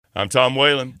I'm Tom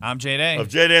Whalen. I'm Jay Day. Of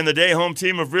Jay Day and the Day Home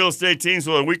Team of Real Estate Teams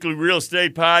with a weekly real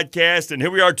estate podcast. And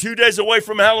here we are 2 days away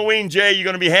from Halloween, Jay. You're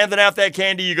going to be handing out that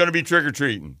candy. You're going to be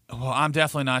trick-or-treating. Well, I'm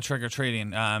definitely not trick-or-treating.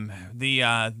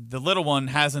 The little one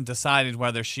hasn't decided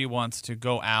whether she wants to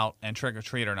go out and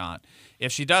trick-or-treat or not.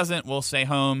 If she doesn't, we'll stay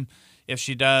home. If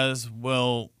she does,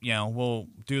 we'll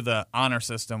do the honor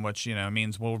system, which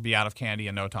means we'll be out of candy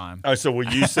in no time. So will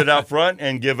you sit out front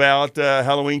and give out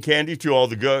Halloween candy to all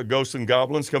the ghosts and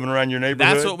goblins coming around your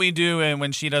neighborhood? That's what we do. And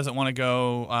when she doesn't want to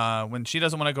go,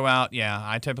 out,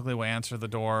 I typically will answer the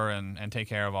door and take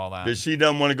care of all that. But she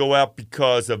doesn't want to go out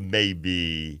because of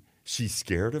maybe she's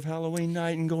scared of Halloween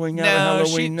night and going out on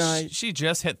Halloween night. She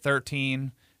just hit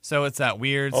 13. So it's that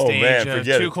weird stage of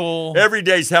too it. Cool. Every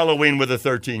day's Halloween with a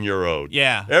 13-year-old.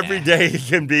 Yeah. Every day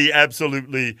can be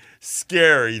absolutely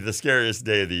scary, the scariest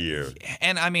day of the year.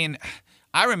 And,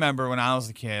 I remember when I was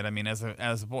a kid,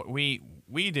 as a boy,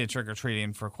 we did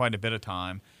trick-or-treating for quite a bit of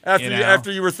time.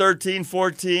 After you were 13,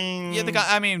 14?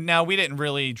 Yeah, now we didn't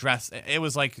really dress. It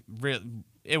was like...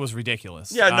 It was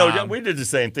ridiculous. Yeah, we did the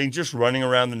same thing, just running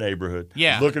around the neighborhood,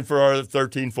 looking for our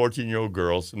 13, 14-year-old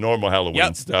girls, normal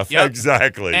Halloween stuff. Yep.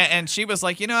 Exactly. And she was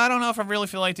like, I don't know if I really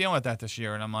feel like dealing with that this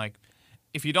year. And I'm like,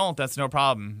 if you don't, that's no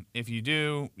problem. If you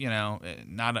do,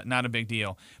 not a big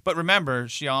deal. But remember,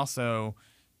 she also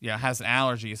has an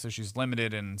allergy, so she's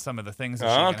limited in some of the things that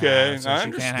she can have. So I she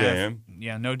understand. Can't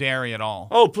have, no dairy at all.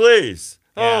 Oh, please.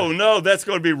 Yeah. Oh, no, that's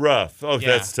going to be rough. Oh,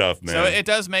 that's tough, man. So it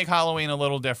does make Halloween a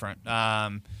little different,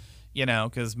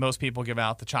 because most people give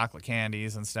out the chocolate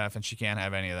candies and stuff, and she can't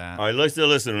have any of that. All right, let's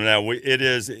listen. Now, it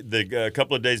is a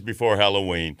couple of days before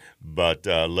Halloween, but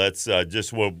let's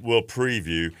we'll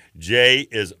preview. Jay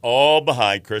is all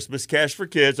behind Christmas Cash for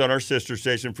Kids on our sister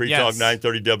station, Free Talk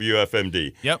 930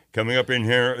 WFMD. Yep. Coming up in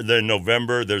here in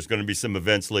November, there's going to be some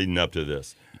events leading up to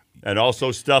this. And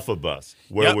also Stuff-A-Bus,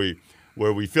 where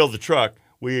we fill the truck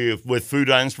with food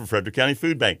items from Frederick County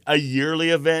Food Bank. A yearly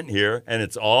event here, and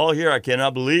it's all here. I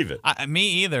cannot believe it. Me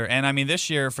either. And, this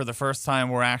year, for the first time,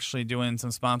 we're actually doing some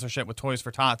sponsorship with Toys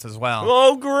for Tots as well.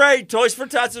 Oh, great. Toys for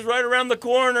Tots is right around the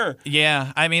corner.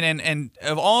 Yeah. And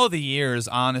of all the years,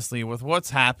 honestly, with what's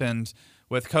happened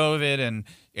with COVID and,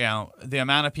 the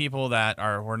amount of people that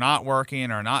were not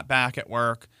working or not back at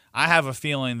work, I have a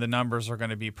feeling the numbers are going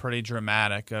to be pretty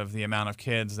dramatic of the amount of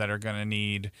kids that are going to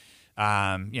need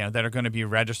that are going to be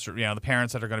registered, the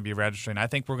parents that are going to be registering. I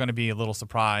think we're going to be a little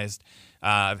surprised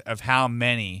of how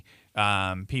many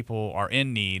people are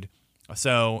in need.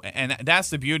 So, and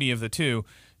that's the beauty of the two,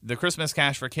 the Christmas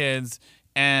Cash for Kids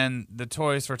and the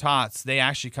Toys for Tots. They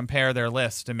actually compare their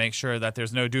lists to make sure that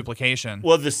there's no duplication.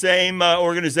 Well, the same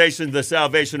organization, the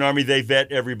Salvation Army, they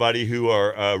vet everybody who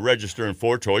are registering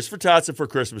for Toys for Tots and for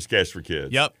Christmas Cash for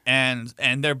Kids. Yep, and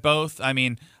they're both,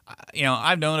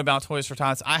 I've known about Toys for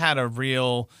Tots. I had a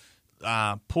real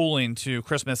pooling to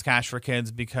Christmas Cash for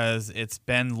Kids because it's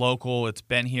been local. It's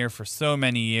been here for so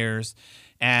many years.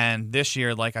 And this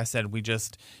year, like I said, we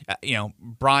just,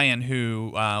 Brian,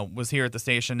 who was here at the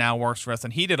station, now works for us,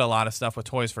 and he did a lot of stuff with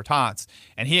Toys for Tots.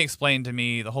 And he explained to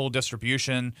me the whole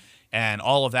distribution and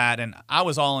all of that. And I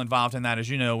was all involved in that, as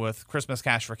you know, with Christmas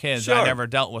Cash for Kids. Sure. I never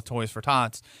dealt with Toys for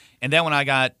Tots. And then when I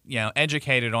got,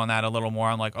 educated on that a little more,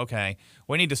 I'm like, okay,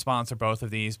 we need to sponsor both of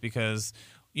these because,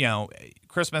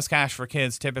 Christmas Cash for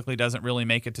Kids typically doesn't really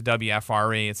make it to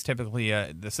WFRE. It's typically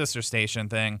the sister station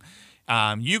thing.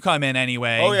 You come in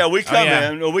anyway. Oh, yeah, we come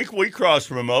in. We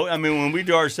cross-promote. When we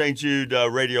do our St. Jude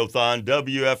Radiothon,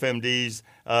 WFMD's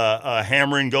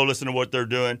hammering, go listen to what they're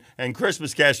doing. And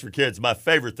Christmas Cash for Kids, my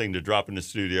favorite thing to drop in the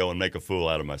studio and make a fool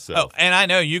out of myself. Oh, and I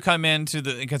know you come into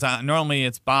because normally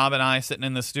it's Bob and I sitting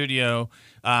in the studio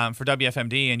for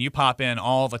WFMD, and you pop in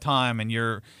all the time, and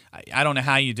I don't know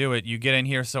how you do it. You get in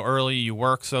here so early, you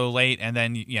work so late, and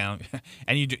then,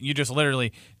 and you just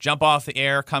literally jump off the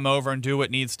air, come over, and do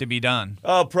what needs to be done.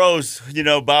 Oh, pros,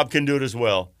 Bob can do it as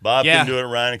well. Bob can do it,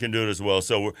 Ryan can do it as well.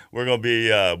 So we're going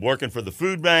to be working for the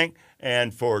food bank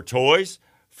and for toys,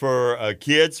 for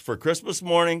kids, for Christmas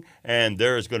morning, and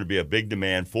there is going to be a big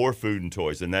demand for food and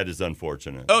toys, and that is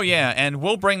unfortunate. Oh, yeah, and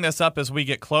we'll bring this up as we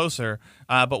get closer,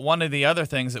 but one of the other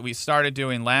things that we started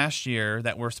doing last year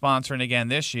that we're sponsoring again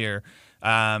this year,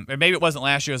 or maybe it wasn't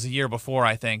last year, it was the year before,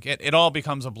 I think. It all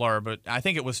becomes a blur, but I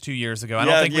think it was 2 years ago. I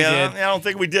don't think we did. I don't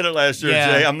think we did it last year,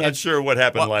 Jay. I'm not sure what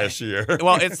happened last year.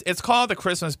 Well, it's called the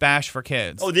Christmas Bash for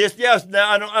Kids. Oh, yes. Now,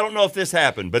 I don't know if this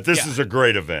happened, but this is a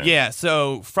great event. Yeah,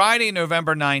 so Friday,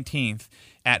 November 19th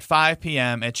at 5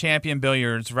 p.m. at Champion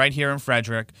Billiards right here in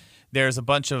Frederick. There's a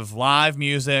bunch of live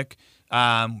music.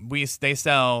 They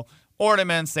sell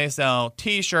ornaments, they sell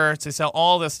T-shirts, they sell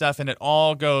all this stuff, and it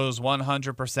all goes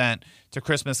 100% to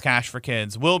Christmas Cash for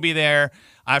Kids. We'll be there.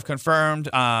 I've confirmed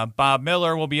Bob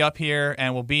Miller will be up here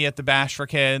and will be at the Bash for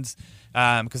Kids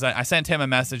because I sent him a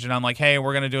message, and I'm like, hey,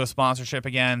 we're going to do a sponsorship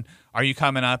again. Are you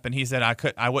coming up? And he said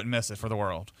I wouldn't miss it for the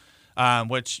world.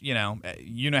 Which, you know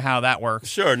how that works.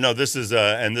 Sure. No, this is,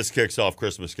 and this kicks off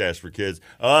Christmas Cash for Kids.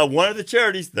 One of the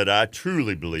charities that I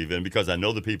truly believe in because I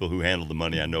know the people who handle the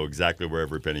money. I know exactly where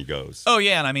every penny goes. Oh,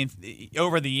 yeah. And I mean,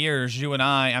 over the years, you and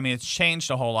I mean, it's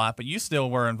changed a whole lot, but you still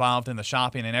were involved in the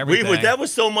shopping and everything. That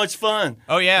was so much fun.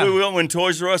 Oh, yeah. When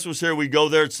Toys R Us was here, we'd go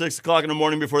there at 6 o'clock in the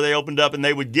morning before they opened up, and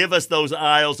they would give us those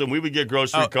aisles, and we would get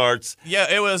grocery carts. Yeah,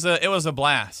 it was a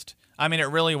blast. I mean, it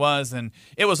really was, and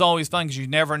it was always fun because you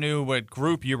never knew what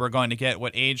group you were going to get,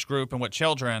 what age group and what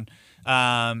children.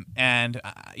 Like I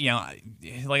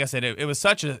said, it was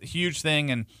such a huge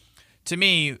thing, and to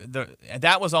me,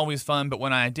 that was always fun. But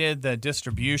when I did the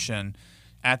distribution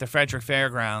at the Frederick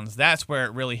Fairgrounds, that's where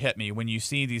it really hit me, when you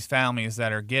see these families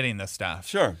that are getting this stuff.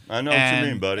 Sure, I know what you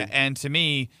mean, buddy. And to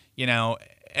me,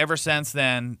 ever since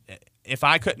then, if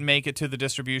I couldn't make it to the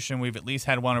distribution, we've at least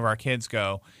had one of our kids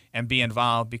go and be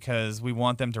involved because we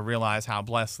want them to realize how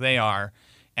blessed they are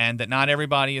and that not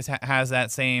everybody has that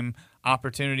same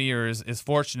opportunity or is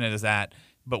fortunate as that,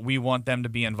 but we want them to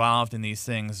be involved in these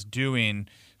things, doing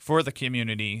for the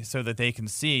community so that they can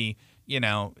see,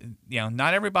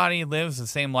 not everybody lives the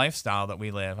same lifestyle that we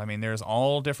live. I mean, there's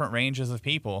all different ranges of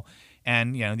people.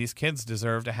 And these kids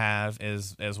deserve to have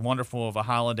as wonderful of a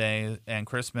holiday and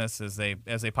Christmas as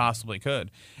they possibly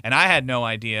could. And I had no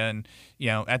idea. And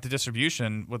at the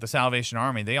distribution with the Salvation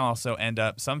Army, they also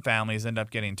some families end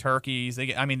up getting turkeys. They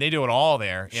do it all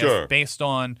there. Sure. Based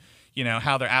on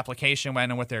how their application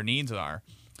went and what their needs are.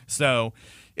 So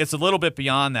it's a little bit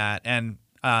beyond that. And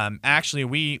actually,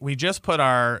 we just put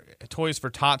our Toys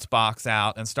for Tots box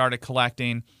out and started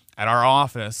collecting at our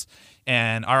office.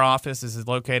 And our office is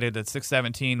located at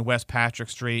 617 West Patrick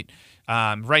Street,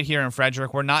 right here in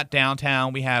Frederick. We're not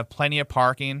downtown. We have plenty of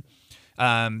parking,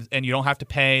 and you don't have to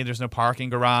pay. There's no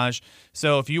parking garage.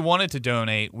 So if you wanted to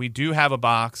donate, we do have a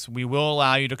box. We will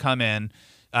allow you to come in,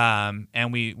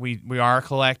 and we are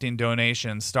collecting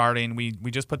donations starting. We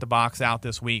just put the box out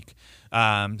this week.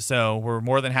 So we're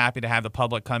more than happy to have the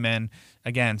public come in.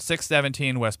 Again,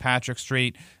 617 West Patrick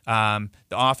Street. The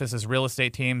office is Real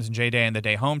Estate Teams and J-Day and the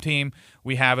Day Home Team.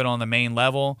 We have it on the main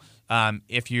level.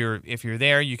 If you're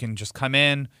there, you can just come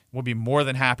in. We'll be more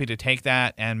than happy to take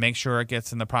that and make sure it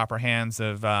gets in the proper hands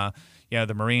of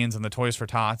the Marines and the Toys for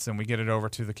Tots, and we get it over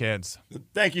to the kids.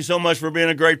 Thank you so much for being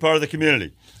a great part of the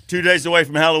community. 2 days away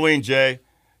from Halloween, Jay.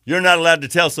 You're not allowed to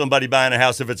tell somebody buying a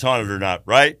house if it's haunted or not,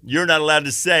 right? You're not allowed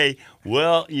to say,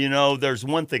 well, there's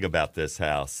one thing about this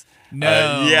house.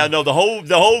 No. The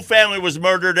whole family was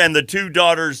murdered, and the 2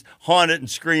 daughters haunt it and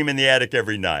scream in the attic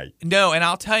every night. No, and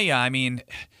I'll tell you, I mean,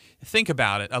 think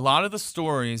about it. A lot of the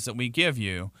stories that we give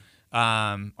you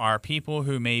are people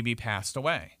who maybe passed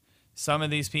away. Some of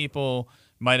these people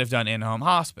might have done in-home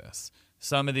hospice.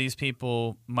 Some of these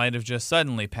people might have just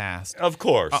suddenly passed. Of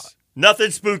course.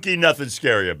 Nothing spooky, nothing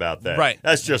scary about that. Right.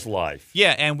 That's just life.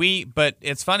 Yeah, but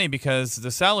it's funny because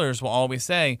the sellers will always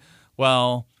say,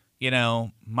 well,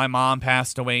 my mom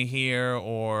passed away here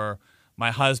or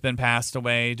my husband passed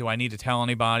away. Do I need to tell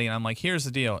anybody? And I'm like, here's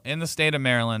the deal. In the state of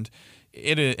Maryland,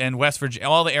 it is, and West Virginia,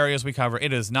 all the areas we cover,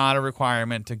 it is not a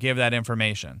requirement to give that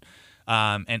information.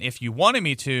 And if you wanted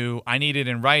me to, I need it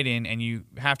in writing, and you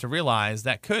have to realize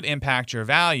that could impact your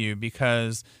value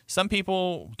because some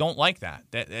people don't like that.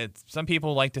 Some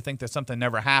people like to think that something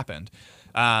never happened.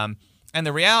 And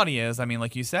the reality is, I mean,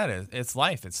 like you said, it's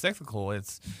life. It's cyclical.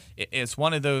 It's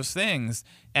one of those things.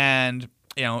 And,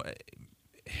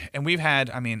 and we've had,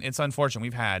 I mean, it's unfortunate.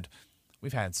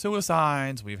 We've had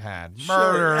suicides. We've had murders.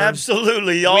 Sure,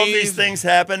 absolutely. All these things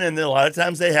happen, and a lot of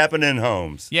times they happen in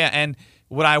homes. Yeah, and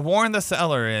what I warn the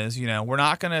seller is, we're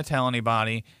not going to tell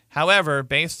anybody. However,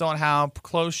 based on how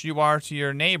close you are to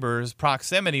your neighbors,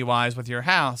 proximity-wise with your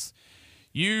house,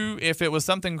 if it was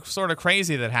something sort of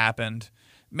crazy that happened,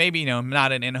 maybe,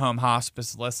 not an in-home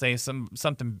hospice, let's say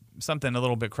something a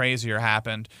little bit crazier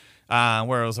happened,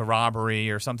 where it was a robbery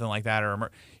or something like that,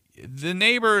 or the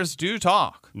neighbors do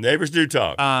talk. Neighbors do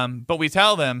talk. But we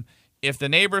tell them, if the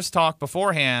neighbors talk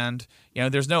beforehand,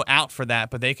 there's no out for that,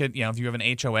 but they could, if you have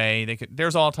an HOA,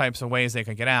 there's all types of ways they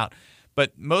could get out.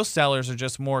 But most sellers are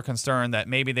just more concerned that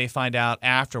maybe they find out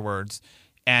afterwards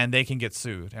and they can get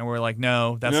sued. And we're like,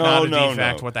 no, that's not a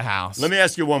defect with the house. Let me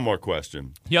ask you one more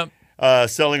question. Yep.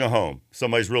 Selling a home.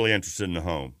 Somebody's really interested in a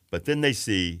home, but then they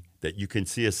see that you can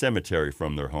see a cemetery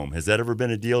from their home. Has that ever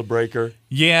been a deal breaker?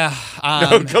 Yeah.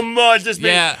 No, come on,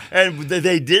 yeah. And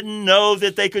they didn't know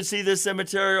that they could see this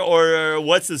cemetery, or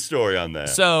what's the story on that?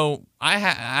 So I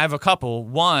have a couple.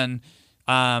 One,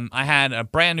 I had a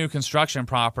brand new construction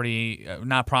property,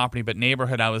 not property, but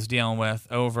neighborhood I was dealing with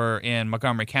over in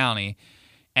Montgomery County,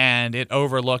 and it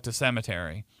overlooked a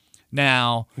cemetery.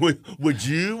 Now, would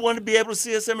you want to be able to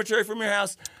see a cemetery from your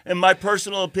house? In my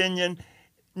personal opinion,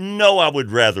 no, I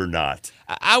would rather not.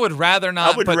 I would rather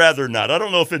not. I would rather not. I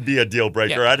don't know if it'd be a deal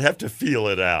breaker. Yeah. I'd have to feel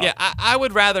it out. Yeah, I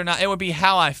would rather not. It would be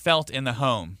how I felt in the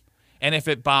home and if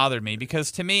it bothered me.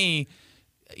 Because to me,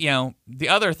 the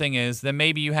other thing is that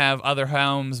maybe you have other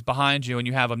homes behind you and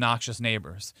you have obnoxious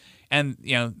neighbors. And,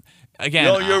 again,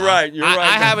 no, you're right. You're right.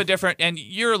 I have a different, and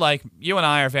you and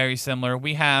I are very similar.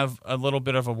 We have a little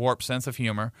bit of a warped sense of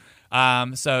humor.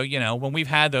 So, when we've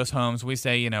had those homes, we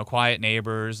say, quiet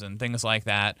neighbors and things like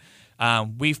that.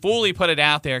 We fully put it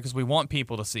out there because we want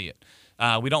people to see it.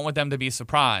 We don't want them to be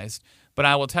surprised. But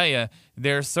I will tell you,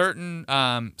 there's certain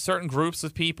groups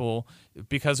of people,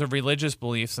 because of religious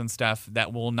beliefs and stuff,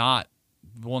 that will not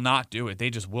do it. They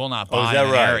just will not buy in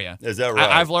the area. Is that right?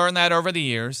 I've learned that over the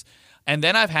years. And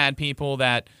then I've had people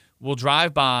that will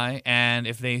drive by, and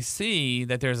if they see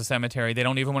that there's a cemetery, they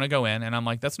don't even want to go in. And I'm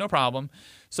like, that's no problem.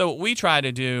 So what we try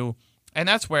to do, and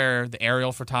that's where the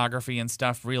aerial photography and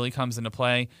stuff really comes into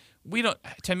play.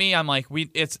 To me, I'm like, we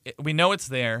know it's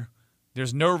there.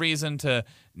 There's no reason to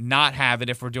not have it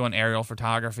if we're doing aerial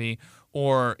photography,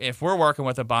 or if we're working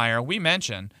with a buyer, we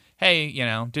mention, hey,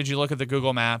 did you look at the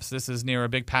Google Maps? This is near a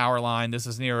big power line. This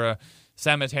is near a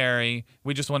cemetery.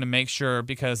 We just want to make sure,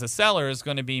 because the seller is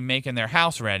going to be making their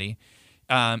house ready.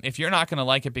 If you're not going to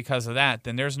like it because of that,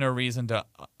 then there's no reason to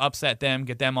upset them,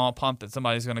 get them all pumped that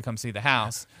somebody's going to come see the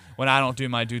house when I don't do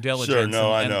my due diligence. Sure,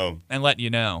 no, I know. And let you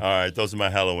know. All right, those are my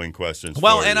Halloween questions.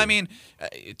 Well, and I mean,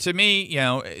 to me,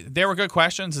 there were good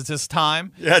questions. It's this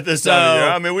time. Yeah, this time of year.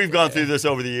 I mean, we've gone through this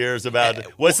over the years about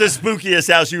what's the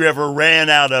spookiest house you ever ran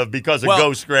out of because a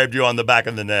ghost grabbed you on the back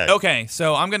of the neck. Okay,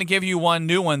 so I'm going to give you one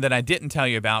new one that I didn't tell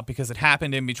you about because it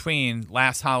happened in between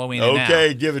last Halloween and now.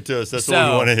 Okay, give it to us. That's what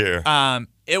we want to hear.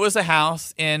 It was a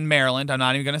house in Maryland. I'm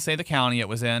not even going to say the county it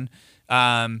was in.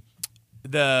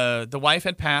 The wife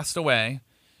had passed away.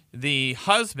 The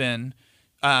husband,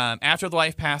 after the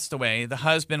wife passed away, the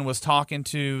husband was talking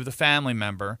to the family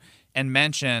member and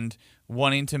mentioned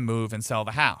wanting to move and sell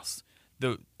the house.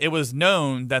 It was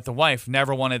known that the wife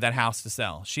never wanted that house to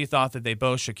sell. She thought that they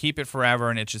both should keep it forever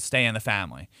and it should stay in the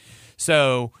family.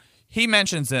 So he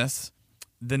mentions this.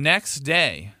 The next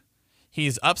day,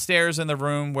 he's upstairs in the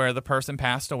room where the person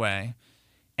passed away,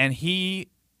 and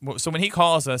so when he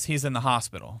calls us, he's in the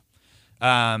hospital.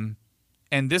 And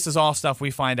this is all stuff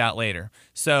we find out later.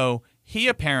 So he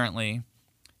apparently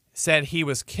said he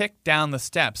was kicked down the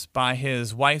steps by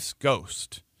his wife's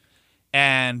ghost.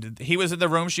 And he was in the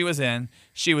room she was in.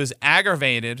 She was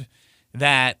aggravated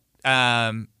that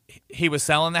he was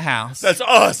selling the house. That's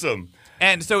awesome.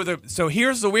 And so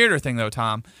here's the weirder thing, though,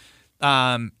 Tom.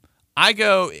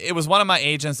 It was one of my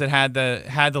agents that had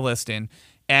the listing.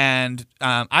 And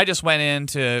I just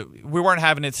went we weren't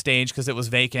having it staged because it was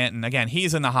vacant. And again,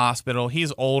 he's in the hospital.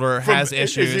 He's older, has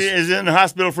issues. Is he in the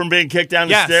hospital from being kicked down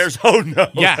the stairs? Oh, no.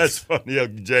 Yes. That's funny,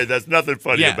 Jay. That's nothing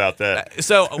funny about that.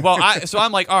 So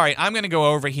I'm like, all right, I'm going to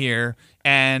go over here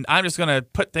and I'm just going to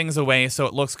put things away so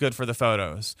it looks good for the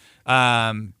photos.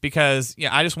 Because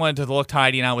I just wanted to look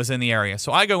tidy and I was in the area.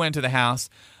 So I go into the house.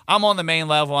 I'm on the main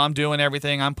level. I'm doing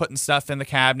everything. I'm putting stuff in the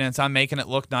cabinets. I'm making it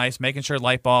look nice, making sure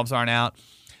light bulbs aren't out.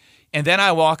 And then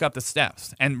I walk up the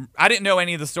steps. And I didn't know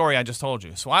any of the story I just told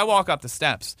you. So I walk up the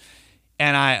steps,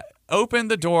 and I open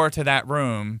the door to that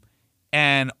room,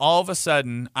 and all of a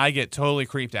sudden, I get totally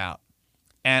creeped out.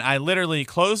 And I literally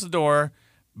close the door,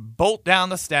 bolt down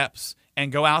the steps, and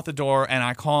go out the door, and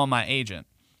I call my agent.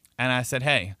 And I said,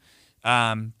 hey,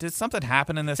 did something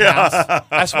happen in this house?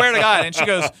 I swear to God. And she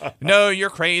goes, no, you're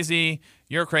crazy.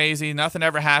 You're crazy. Nothing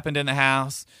ever happened in the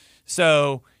house.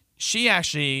 So she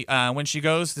actually, when she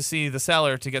goes to see the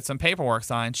seller to get some paperwork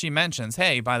signed, she mentions,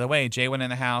 hey, by the way, Jay went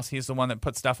in the house. He's the one that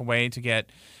put stuff away to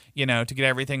get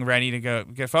everything ready to go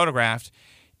get photographed.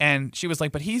 And she was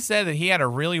like, but he said that he had a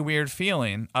really weird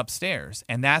feeling upstairs.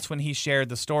 And that's when he shared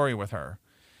the story with her,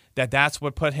 that's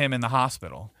what put him in the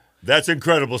hospital. That's an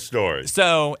incredible story.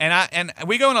 So, and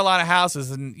we go in a lot of houses,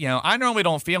 and I normally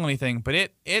don't feel anything, but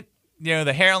it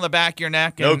the hair on the back of your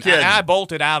neck. No And kidding. I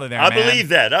bolted out of there, I man. believe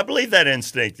that. I believe that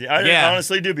instinct. I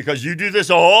honestly do, because you do this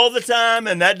all the time,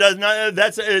 and that does not.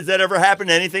 Has that ever happened?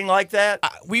 Anything like that?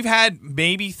 We've had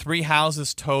maybe 3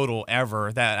 houses total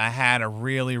ever that I had a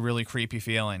really, really creepy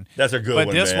feeling. That's a good one,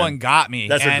 But this man. one got me.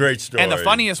 That's a great story. And the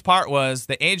funniest part was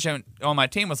the agent on my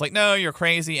team was like, "No, you're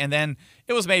crazy." And then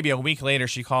it was maybe a week later,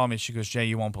 she called me. She goes, "Jay,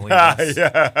 you won't believe this."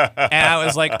 And I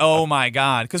was like, "Oh my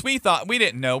God," because we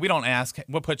didn't know. We don't ask.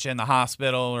 We'll put you in the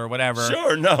hospital or whatever.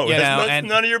 Sure, no, that's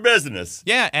none of your business.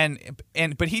 Yeah,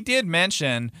 but he did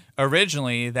mention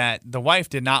originally that the wife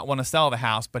did not want to sell the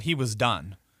house, but he was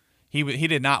done. He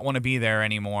did not want to be there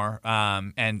anymore,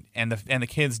 and the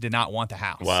kids did not want the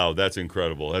house. Wow, that's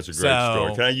incredible. That's a great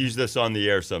story. Can I use this on the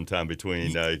air sometime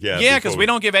between? Yeah, because we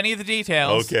don't give any of the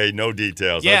details. Okay, no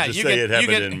details. Yeah, I'll just say it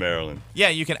happened in Maryland. Yeah,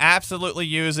 you can absolutely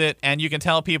use it, and you can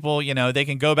tell people, they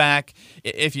can go back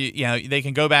they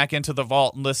can go back into the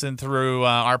vault and listen through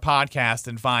our podcast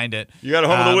and find it. You got a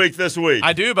home of the week this week.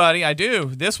 I do, buddy. I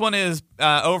do. This one is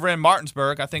over in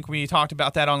Martinsburg. I think we talked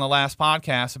about that on the last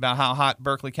podcast about how hot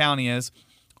Berkeley County is.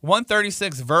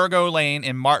 136 Virgo Lane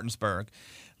in Martinsburg,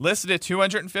 listed at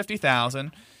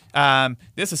 $250,000.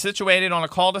 This is situated on a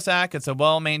cul-de-sac. It's a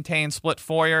well-maintained split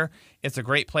foyer. It's a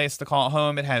great place to call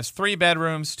home. It has 3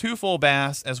 bedrooms, 2 full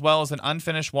baths, as well as an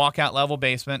unfinished walkout level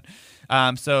basement.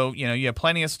 So you have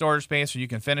plenty of storage space, or you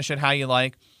can finish it how you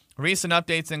like. Recent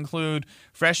updates include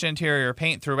fresh interior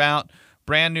paint throughout,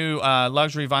 brand new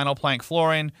luxury vinyl plank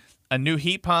flooring, a new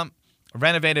heat pump, a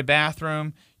renovated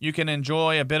bathroom. You can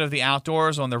enjoy a bit of the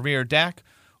outdoors on the rear deck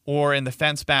or in the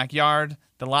fenced backyard.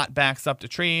 The lot backs up to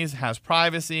trees, has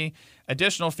privacy.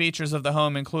 Additional features of the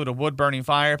home include a wood-burning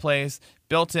fireplace,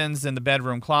 built-ins in the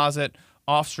bedroom closet,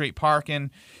 off-street parking,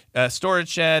 a storage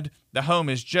shed. The home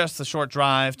is just a short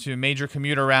drive to major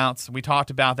commuter routes. We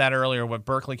talked about that earlier, what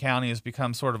Berkeley County has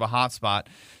become sort of a hotspot.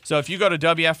 So if you go to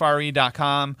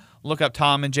WFRE.com, look up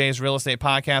Tom and Jay's Real Estate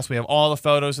Podcast. We have all the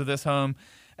photos of this home.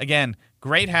 Again,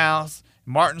 great house.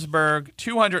 Martinsburg,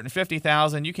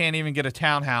 $250,000. You can't even get a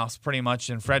townhouse pretty much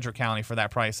in Frederick County for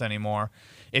that price anymore.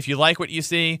 If you like what you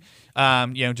see,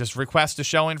 just request a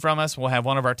showing from us. We'll have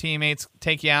one of our teammates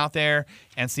take you out there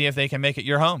and see if they can make it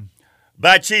your home.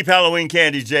 Buy cheap Halloween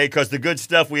candy, Jay, because the good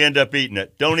stuff, we end up eating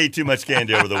it. Don't eat too much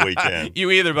candy over the weekend.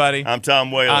 You either, buddy. I'm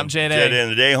Tom Whalen. I'm Jay Day.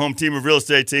 Jay Day, home team of Real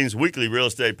Estate Team's weekly real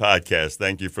estate podcast.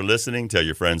 Thank you for listening. Tell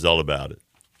your friends all about it.